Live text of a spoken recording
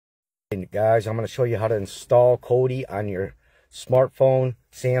And guys, I'm going to show you how to install KODI on your smartphone,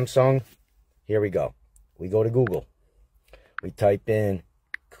 Samsung. Here we go. We go to Google. We type in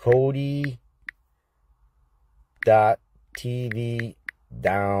KODI.TV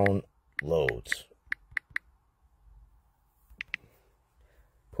downloads.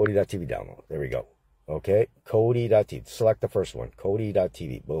 KODI.TV download. There we go. Okay, KODI.TV. Select the first one.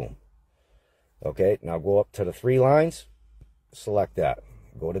 KODI.TV. Boom. Okay, now go up to the 3 lines. Select that.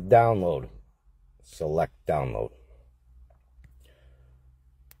 Go to download. Select download.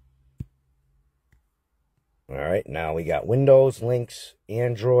 All right, now we got Windows, Linux,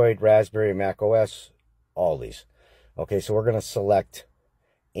 Android, Raspberry, Mac OS, all these. Okay, so we're going to select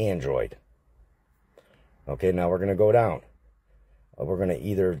Android. Okay, now we're going to go down. We're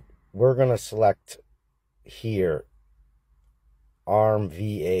going to select here ARM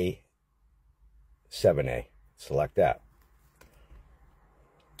VA 7A. Select that.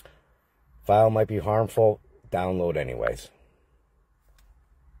 File might be harmful. Download anyways.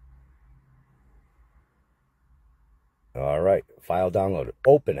 All right, file downloaded.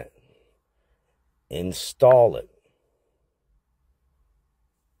 Open it. Install it.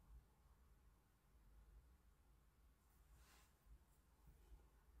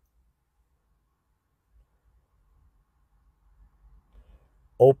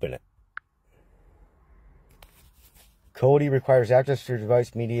 Open it. KODI requires access to your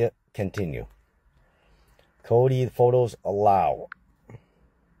device media. Continue. KODI photos allow.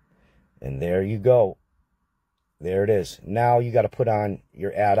 And there you go. There it is. Now you got to put on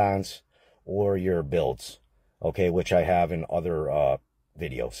your add-ons or your builds. Okay, which I have in other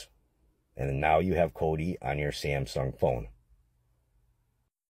videos. And now you have KODI on your Samsung phone.